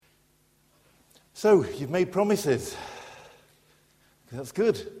So, you've made promises. That's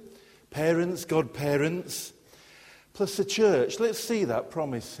good. Parents, godparents, plus the church. Let's see that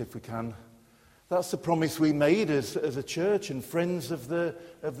promise if we can. That's the promise we made as a church and friends of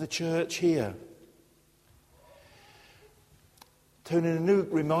the church here. Tony Nanook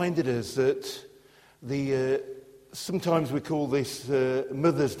reminded us that sometimes we call this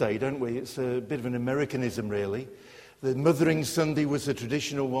Mother's Day, don't we? It's a bit of an Americanism, really. The Mothering Sunday was the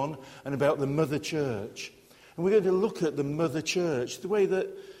traditional one, and about the Mother Church. And we're going to look at the Mother Church, the way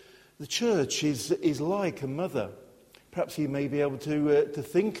that the church is like a mother. Perhaps you may be able to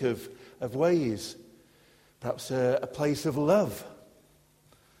think of ways. Perhaps a place of love,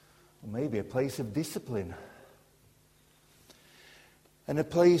 or maybe a place of discipline. And a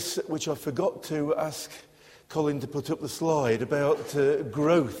place which I forgot to ask Colin to put up the slide about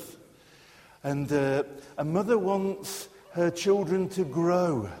growth. And a mother wants her children to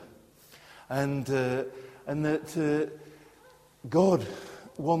grow, and that God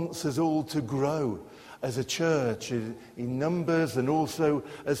wants us all to grow as a church in numbers and also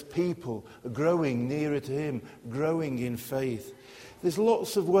as people, growing nearer to Him, growing in faith. There's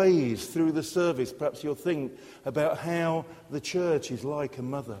lots of ways through the service, perhaps you'll think about how the church is like a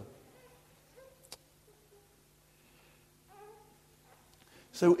mother.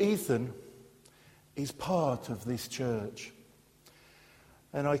 So Ethan is part of this church.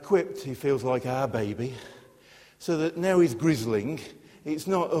 And I quipped, he feels like our baby, so that now he's grizzling. It's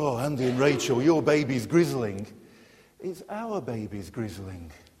not, oh, Andy and Rachel, your baby's grizzling. It's our baby's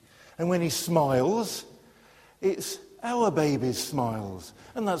grizzling. And when he smiles, it's our baby's smiles.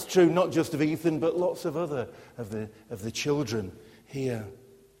 And that's true not just of Ethan, but lots of other of the children here.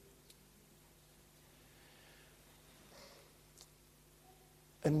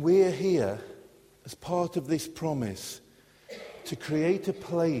 And we're here as part of this promise to create a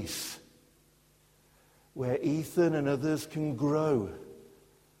place where Ethan and others can grow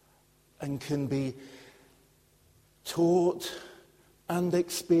and can be taught and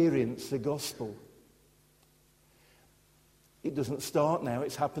experience the gospel. It doesn't start now,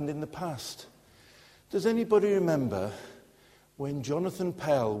 it's happened in the past. Does anybody remember when Jonathan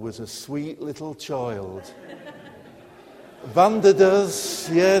Pell was a sweet little child? Vanda does,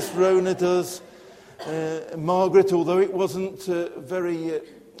 yes, Rona does. Margaret, although it wasn't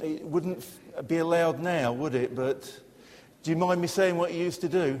it wouldn't be allowed now, would it? But do you mind me saying what you used to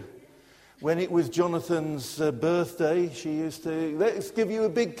do? When it was Jonathan's birthday, she used to, let's give you a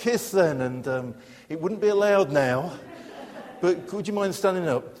big kiss then, and it wouldn't be allowed now. But would you mind standing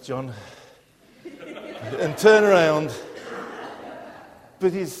up, John? And turn around.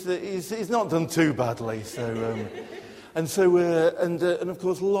 But he's not done too badly, so... And of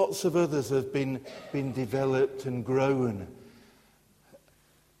course, lots of others have been developed and grown.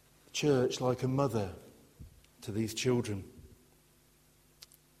 Church like a mother to these children.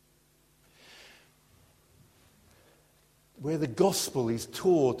 Where the gospel is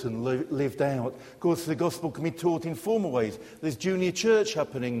taught and lived out. Of course, the gospel can be taught in formal ways. There's junior church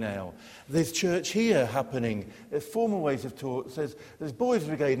happening now. There's church here happening. There's formal ways of taught. There's Boys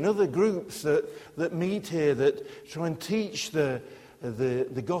Brigade and other groups that meet here that try and teach the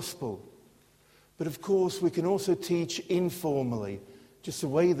gospel. But of course, we can also teach informally, just the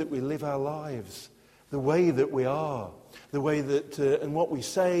way that we live our lives, the way that we are, the way that and what we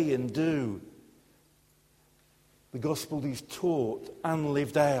say and do. The gospel is taught and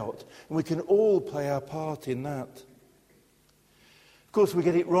lived out. And we can all play our part in that. Of course, we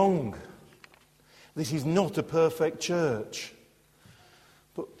get it wrong. This is not a perfect church.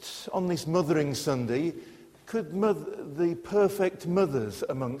 But on this Mothering Sunday, could the perfect mothers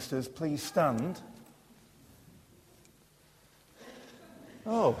amongst us please stand?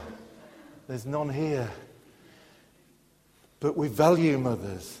 Oh, there's none here. But we value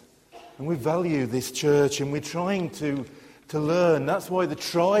mothers. And we value this church, and we're trying to learn. That's why the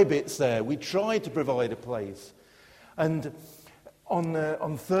try bit's there. We try to provide a place. And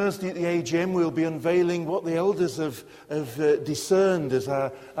on Thursday at the AGM, we'll be unveiling what the elders have discerned as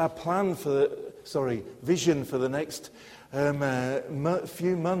our plan vision for the next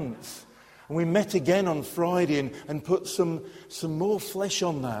few months. And we met again on Friday and put some more flesh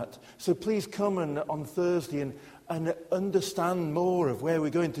on that. So please come on Thursday and understand more of where we're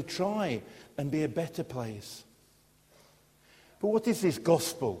going to try and be a better place. But what is this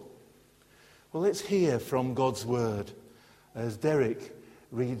gospel? Well, let's hear from God's word as Derek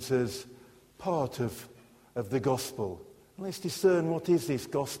reads us part of the gospel. And let's discern what is this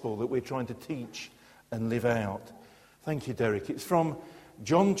gospel that we're trying to teach and live out. Thank you, Derek. It's from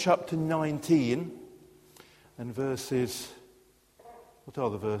John chapter 19 and verses... What are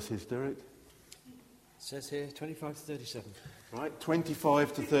the verses, Derek? says here 25 to 37. Right,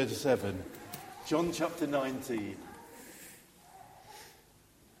 25 to 37. John chapter 19.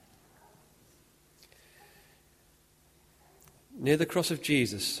 Near the cross of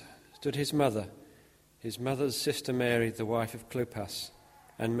Jesus stood his mother's sister Mary, the wife of Clopas,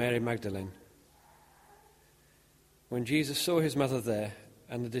 and Mary Magdalene. When Jesus saw his mother there,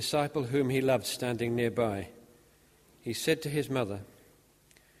 and the disciple whom he loved standing nearby, he said to his mother,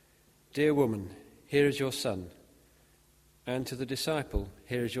 "Dear woman, here is your son," and to the disciple,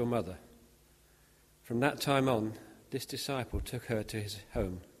 "Here is your mother." From that time on, this disciple took her to his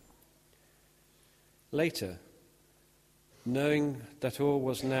home. Later, knowing that all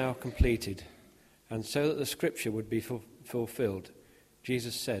was now completed, and so that the scripture would be fulfilled,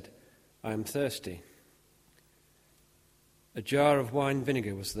 Jesus said, "I am thirsty." A jar of wine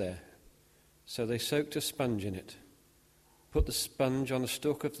vinegar was there, so they soaked a sponge in it, put the sponge on a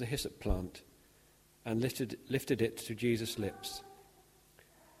stalk of the hyssop plant, and lifted it to Jesus' lips.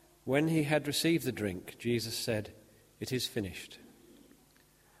 When he had received the drink, Jesus said, "It is finished."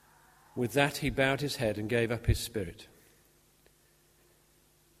 With that he bowed his head and gave up his spirit.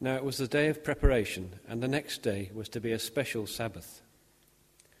 Now it was the day of preparation, and the next day was to be a special Sabbath.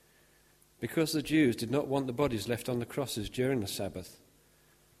 Because the Jews did not want the bodies left on the crosses during the Sabbath,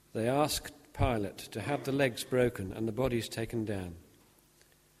 they asked Pilate to have the legs broken and the bodies taken down.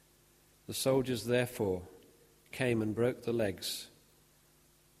 The soldiers therefore came and broke the legs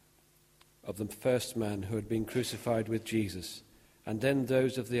of the first man who had been crucified with Jesus, and then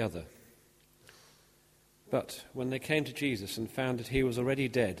those of the other. But when they came to Jesus and found that he was already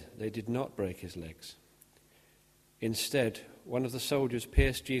dead, they did not break his legs. Instead, one of the soldiers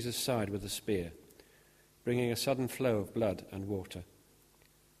pierced Jesus' side with a spear, bringing a sudden flow of blood and water.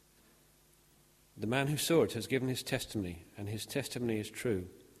 The man who saw it has given his testimony, and his testimony is true.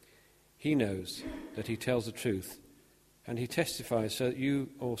 He knows that he tells the truth, and he testifies so that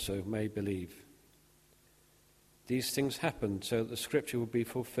you also may believe. These things happened so that the scripture would be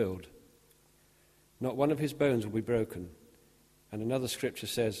fulfilled. Not one of his bones will be broken. And another scripture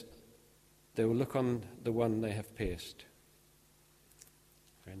says, "They will look on the one they have pierced."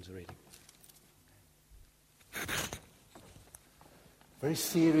 Friends are reading. Very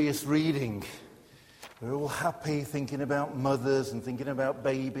serious reading. We're all happy thinking about mothers and thinking about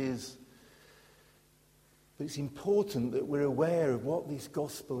babies. But it's important that we're aware of what this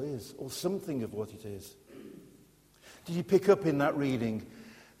gospel is, or something of what it is. Did you pick up in that reading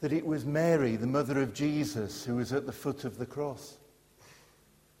that it was Mary, the mother of Jesus, who was at the foot of the cross?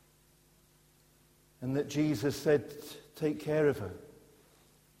 And that Jesus said, "Take care of her."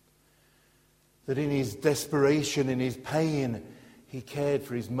 That in his desperation, in his pain, he cared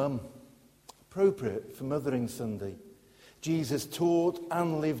for his mum. Appropriate for Mothering Sunday. Jesus taught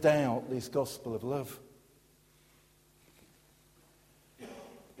and lived out this gospel of love.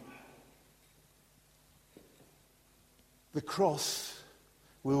 The cross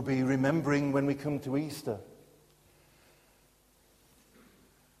we'll be remembering when we come to Easter.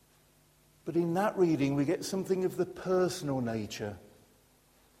 But in that reading we get something of the personal nature.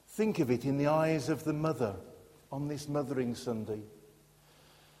 Think of it in the eyes of the mother on this Mothering Sunday.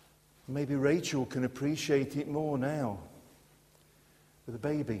 Maybe Rachel can appreciate it more now with a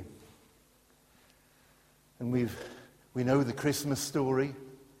baby. And we know the Christmas story,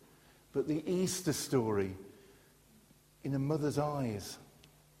 but the Easter story in a mother's eyes.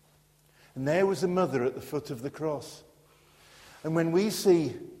 And there was a mother at the foot of the cross. And when we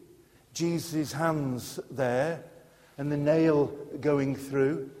see Jesus' hands there and the nail going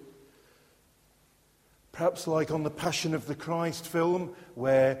through, perhaps like on the Passion of the Christ film,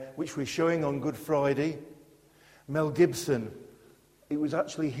 which we're showing on Good Friday, Mel Gibson, it was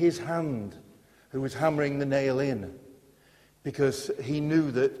actually his hand who was hammering the nail in, because he knew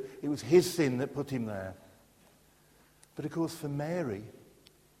that it was his sin that put him there. But of course for Mary,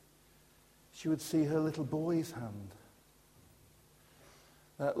 she would see her little boy's hand.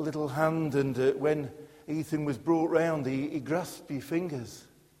 That little hand, and when Ethan was brought round, he grasped his fingers.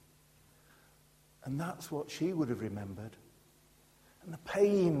 And that's what she would have remembered. And the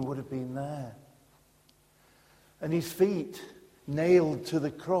pain would have been there. And his feet nailed to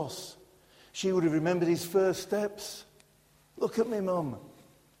the cross. She would have remembered his first steps. Look at me, Mum.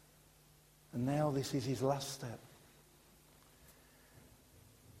 And now this is his last step.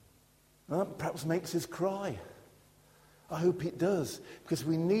 That perhaps makes us cry. I hope it does, because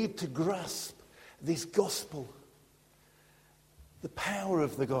we need to grasp this gospel, the power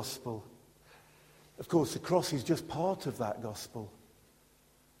of the gospel. Of course, the cross is just part of that gospel,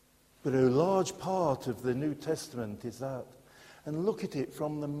 but a large part of the New Testament is that. And look at it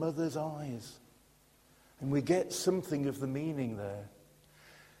from the mother's eyes. And we get something of the meaning there.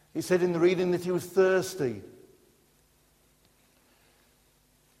 He said in the reading that he was thirsty.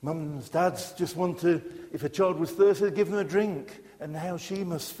 Mums, dads just want to, if a child was thirsty, give them a drink, and how she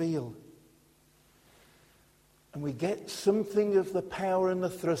must feel. And we get something of the power and the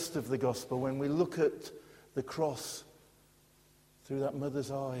thrust of the gospel when we look at the cross through that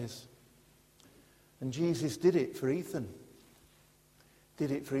mother's eyes. And Jesus did it for Ethan.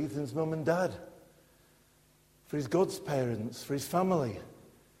 Did it for Ethan's mum and dad. For his God's parents, for his family.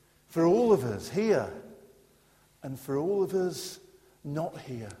 For all of us here. And for all of us not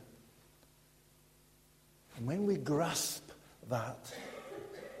here. And when we grasp that,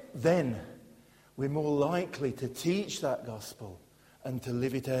 then we're more likely to teach that gospel and to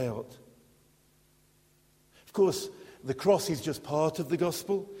live it out. Of course, the cross is just part of the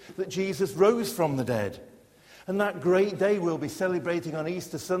gospel, that Jesus rose from the dead. And that great day we'll be celebrating on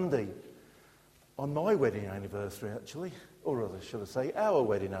Easter Sunday, on my wedding anniversary actually, or rather should I say our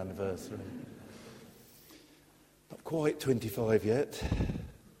wedding anniversary. Not quite 25 yet.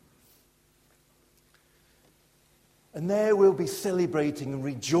 And there we'll be celebrating and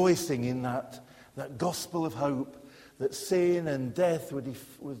rejoicing in that gospel of hope, that sin and death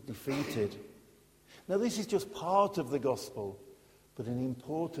was defeated. Now this is just part of the gospel, but an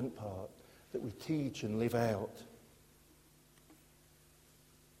important part that we teach and live out.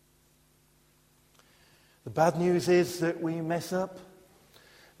 The bad news is that we mess up,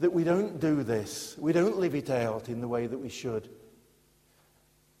 that we don't do this, we don't live it out in the way that we should.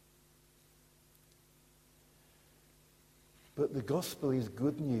 But the gospel is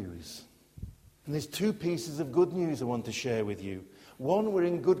good news. And there's two pieces of good news I want to share with you. One, we're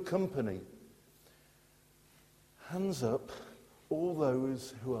in good company. Hands up, all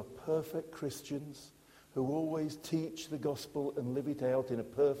those who are perfect Christians, who always teach the gospel and live it out in a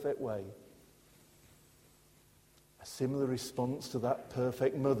perfect way. A similar response to that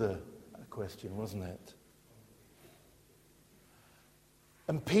perfect mother question, wasn't it?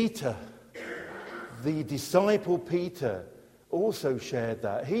 And Peter, the disciple Peter, also shared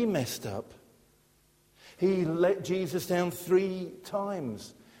that. He messed up. He let Jesus down 3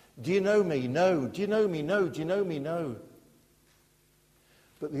 times. Do you know me? No. Do you know me? No. Do you know me? No.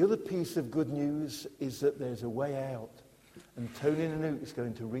 But the other piece of good news is that there's a way out. And Tony Nanook is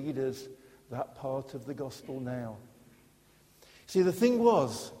going to read us that part of the gospel now. See, the thing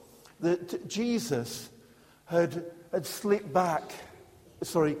was that Jesus had slipped back.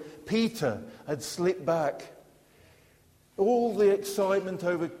 Peter had slipped back. All the excitement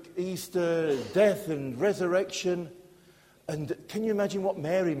over Easter, death and resurrection. And can you imagine what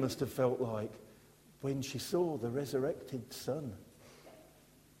Mary must have felt like when she saw the resurrected son?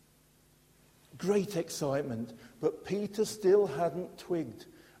 Great excitement. But Peter still hadn't twigged.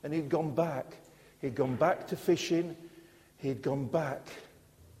 And he'd gone back. He'd gone back to fishing. He'd gone back.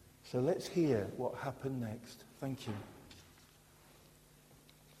 So let's hear what happened next. Thank you.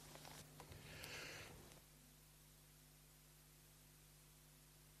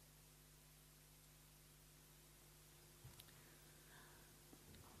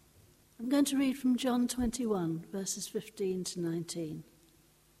 I'm going to read from John 21, verses 15 to 19.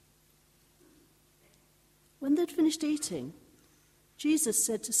 When they'd finished eating, Jesus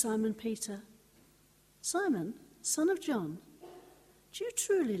said to Simon Peter, "Simon, son of John, do you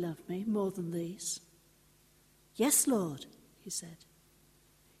truly love me more than these?" "Yes, Lord," he said.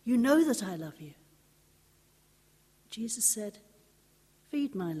 "You know that I love you." Jesus said,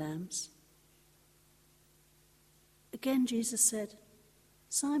 "Feed my lambs." Again Jesus said,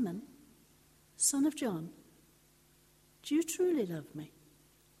 "Simon, son of John, do you truly love me?"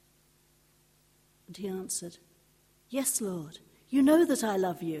 And he answered, "Yes, Lord, you know that I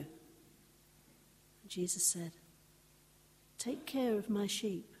love you." And Jesus said, "Take care of my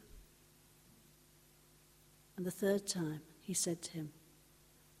sheep." And the third time he said to him,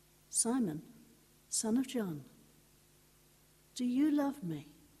 "Simon, son of John, do you love me?"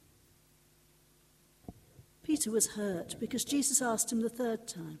 Peter was hurt because Jesus asked him the third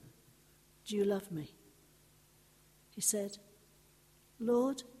time, "Do you love me?" He said,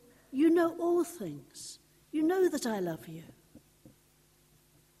 "Lord, you know all things. You know that I love you."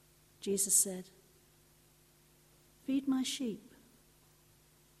 Jesus said, "Feed my sheep.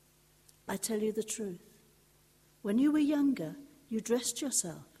 I tell you the truth. When you were younger, you dressed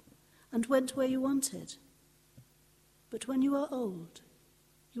yourself and went where you wanted. But when you are old,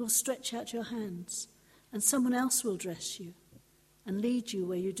 you will stretch out your hands, and someone else will dress you and lead you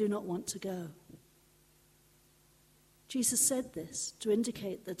where you do not want to go." Jesus said this to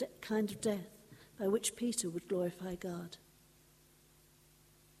indicate the kind of death by which Peter would glorify God.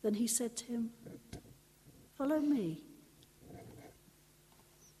 Then he said to him, Follow me.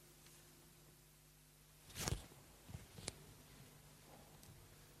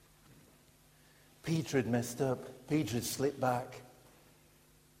 Peter had messed up. Peter had slipped back.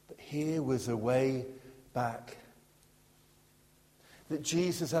 But here was a way back. That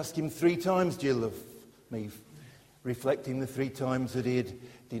Jesus asked him 3 times, "Do you love me?" Reflecting the 3 times that he had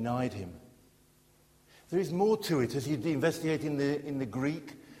denied him. There is more to it as you investigate in the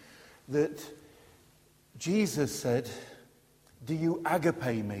Greek, that Jesus said, "Do you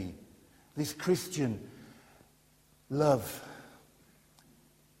agape me?" This Christian love.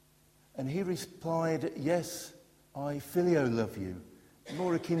 And he replied, "Yes, I phileo love you."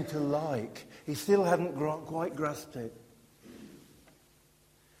 More akin to like. He still hadn't quite grasped it.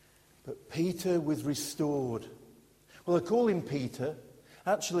 But Peter was restored. Well, I call him Peter.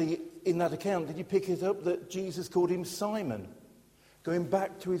 Actually, in that account, did you pick it up that Jesus called him Simon? Going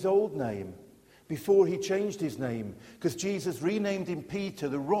back to his old name, before he changed his name. Because Jesus renamed him Peter,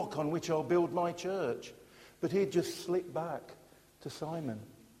 the rock on which I'll build my church. But he'd just slipped back to Simon,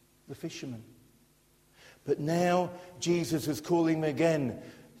 the fisherman. But now Jesus was calling him again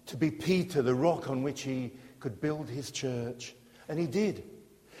to be Peter, the rock on which he could build his church. And he did.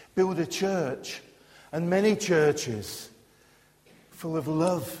 Build a church, and many churches full of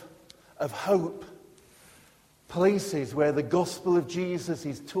love, of hope, places where the gospel of Jesus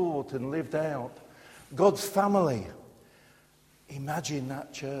is taught and lived out. God's family. Imagine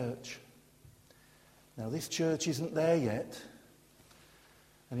that church. Now, this church isn't there yet,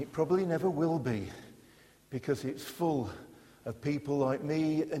 and it probably never will be, because it's full of people like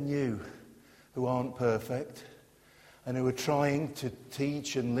me and you who aren't perfect and who are trying to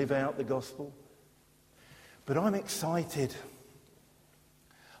teach and live out the gospel. But I'm excited.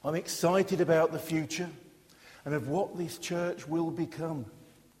 I'm excited about the future and of what this church will become.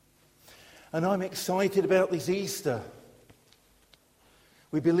 And I'm excited about this Easter.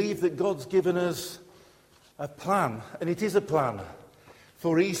 We believe that God's given us a plan, and it is a plan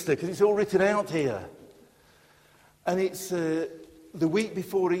for Easter, because it's all written out here. And it's the week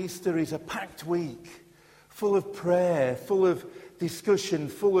before Easter is a packed week, full of prayer, full of discussion,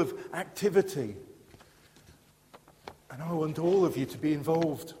 full of activity. And I want all of you to be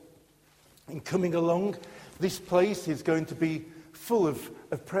involved in coming along. This place is going to be full of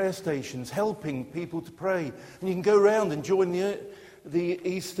prayer stations, helping people to pray. And you can go around and join the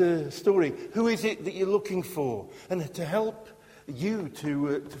Easter story. Who is it that you're looking for? And to help you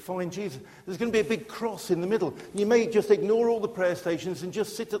to find Jesus. There's going to be a big cross in the middle. You may just ignore all the prayer stations and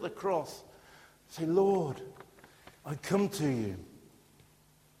just sit at the cross. Say, "Lord, I come to you."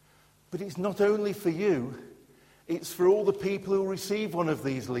 But it's not only for you, it's for all the people who receive one of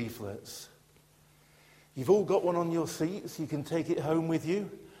these leaflets. You've all got one on your seats. You can take it home with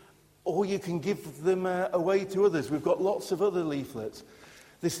you, or you can give them away to others. We've got lots of other leaflets.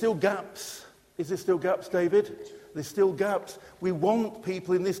 There's still gaps. Is there still gaps, David? There's still gaps. We want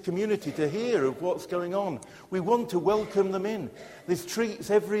people in this community to hear of what's going on. We want to welcome them in. There's treats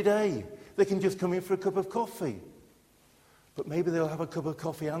every day. They can just come in for a cup of coffee. But maybe they'll have a cup of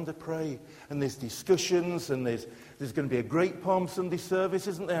coffee and a pray. And there's discussions, and there's going to be a great Palm Sunday service,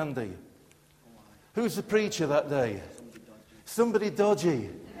 isn't there, Andy? Who's the preacher that day? Somebody dodgy.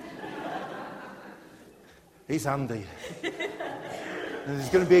 He's Andy. And there's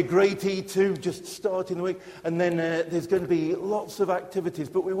going to be a great E2 just starting the week. And then there's going to be lots of activities.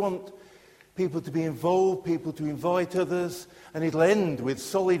 But we want people to be involved, people to invite others. And it'll end with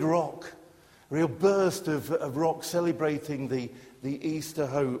Solid Rock. A real burst of rock celebrating the Easter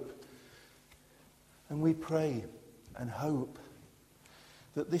hope. And we pray and hope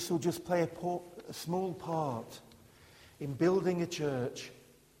that this will just play a small part in building a church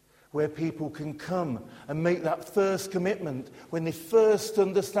where people can come and make that first commitment when they first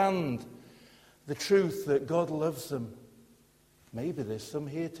understand the truth that God loves them. Maybe there's some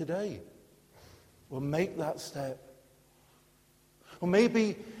here today. Well, make that step. Or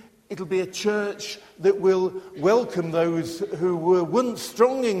maybe it'll be a church that will welcome those who were once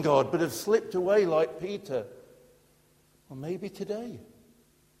strong in God but have slipped away like Peter. Or maybe today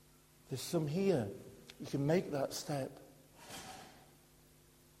there's some here. You can make that step.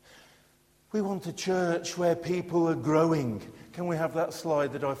 We want a church where people are growing. Can we have that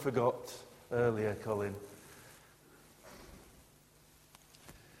slide that I forgot earlier, Colin?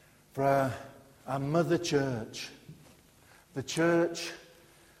 For our mother church, the church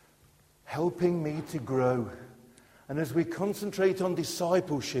helping me to grow. And as we concentrate on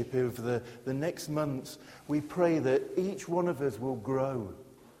discipleship over the next months, we pray that each one of us will grow.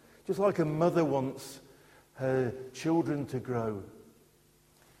 Just like a mother wants her children to grow.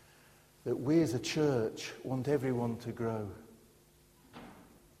 that we as a church want everyone to grow.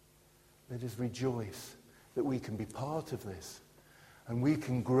 Let us rejoice that we can be part of this, and we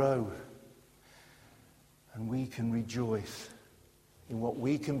can grow, and we can rejoice in what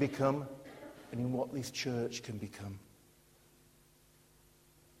we can become and in what this church can become.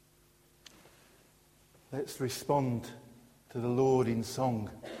 Let's respond to the Lord in song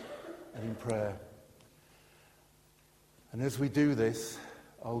and in prayer. And as we do this,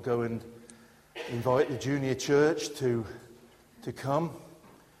 I'll go and invite the junior church to come,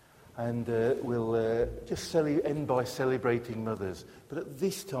 and we'll just end by celebrating mothers. But at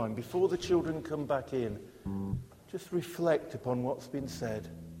this time, before the children come back in, just reflect upon what's been said.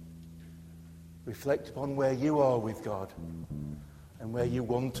 Reflect upon where you are with God and where you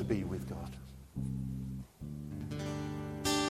want to be with God.